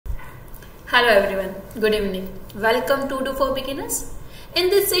Hello everyone, good evening. Welcome to Odoo for Beginners. In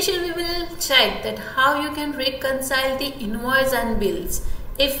this session we will check that how you can reconcile the invoice and bills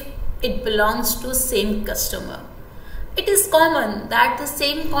if it belongs to same customer. It is common that the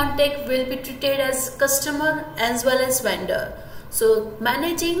same contact will be treated as customer as well as vendor. So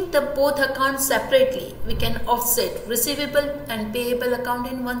managing the both accounts separately, we can offset receivable and payable account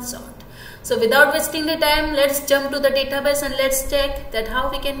in one shot. So without wasting the time, let's jump to the database and let's check that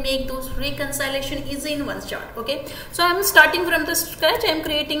how we can make those reconciliation easy in one shot. Okay, so I'm starting from the scratch. I'm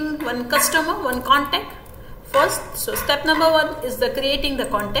creating one customer, one contact first. So step number one is the creating the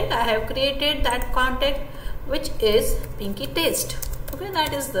contact. I have created that contact which is Pinky Taste. Okay,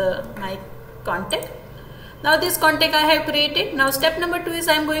 that is my contact. Now this contact I have created. Now step number two is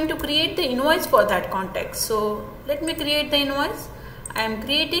I'm going to create the invoice for that contact. So let me create the invoice. I am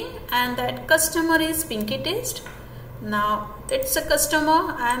creating, and that customer is Pinky Taste. Now it's a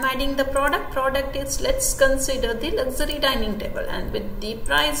customer. I am adding the product. Product is, let's consider the luxury dining table, and with the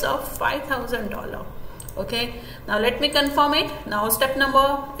price of $5,000. Okay, now let me confirm it. Now step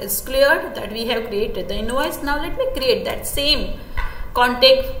number is clear that we have created the invoice. Now let me create that same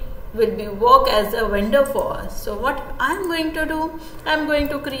contact will be work as a vendor for us. So what I am going to do, I am going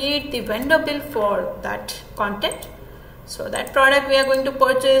to create the vendor bill for that contact. So that product we are going to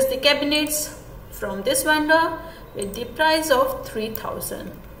purchase the cabinets from this vendor with the price of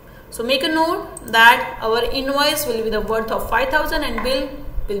 3,000. So make a note that our invoice will be the worth of 5,000 and bill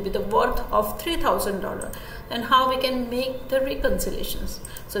will be the worth of $3,000. And how we can make the reconciliations.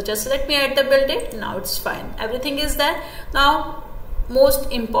 So just let me add the bill date. Now it's fine. Everything is there. Now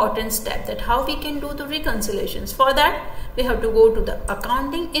most important step, that how we can do the reconciliations. For that we have to go to the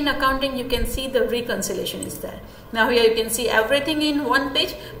accounting. In accounting you can see the reconciliation is there. Now here you can see everything in one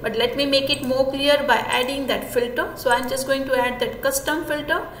page, but let me make it more clear by adding that filter. So I'm just going to add that custom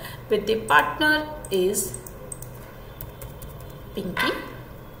filter with the partner is Pinky.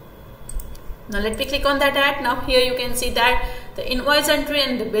 Now let me click on that add. Now here you can see that the invoice entry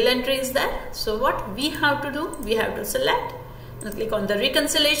and the bill entry is there. So what we have to do, we have to select and click on the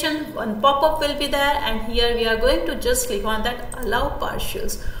reconciliation. One pop-up will be there, and here we are going to just click on that allow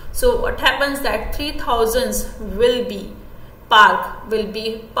partials. So what happens that 3,000 will be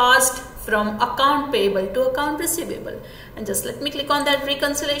passed from account payable to account receivable, and just let me click on that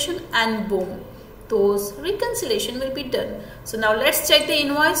reconciliation, and boom, those reconciliation will be done. So now let's check the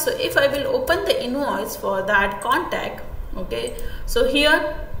invoice. So if I will open the invoice for that contact, okay, so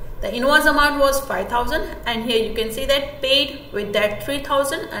here the invoice amount was 5,000, and here you can see that paid with that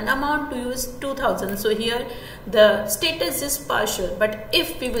 3,000 and amount to use 2,000. So here the status is partial, but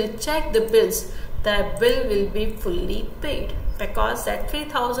if we will check the bills, the bill will be fully paid because that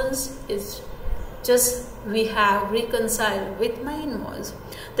 3,000 is just we have reconciled with my invoice.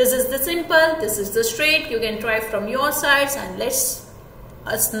 This is the simple, this is the straight. You can try from your sides and let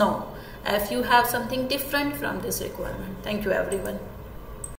us know if you have something different from this requirement. Thank you everyone.